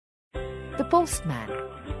The postman.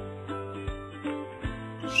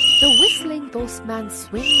 The whistling postman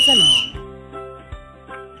swings along.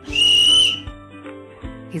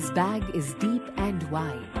 His bag is deep and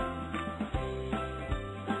wide,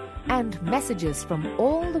 and messages from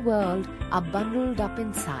all the world are bundled up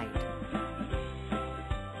inside.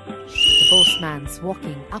 The postman's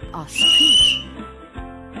walking up our street.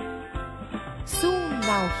 Soon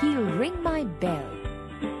now he'll ring my bell.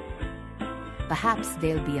 Perhaps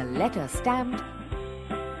there'll be a letter stamped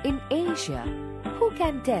in Asia, who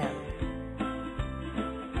can tell?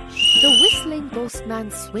 The whistling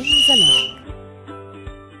postman swings along.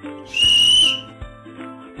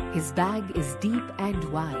 His bag is deep and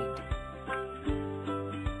wide,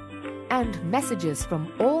 and messages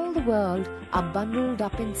from all the world are bundled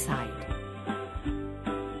up inside.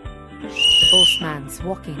 The postman's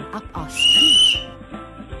walking up our street.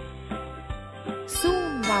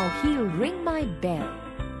 Soon now he'll ring my bell.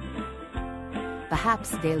 Perhaps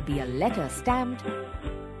there'll be a letter stamped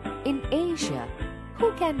in Asia,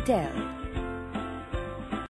 who can tell?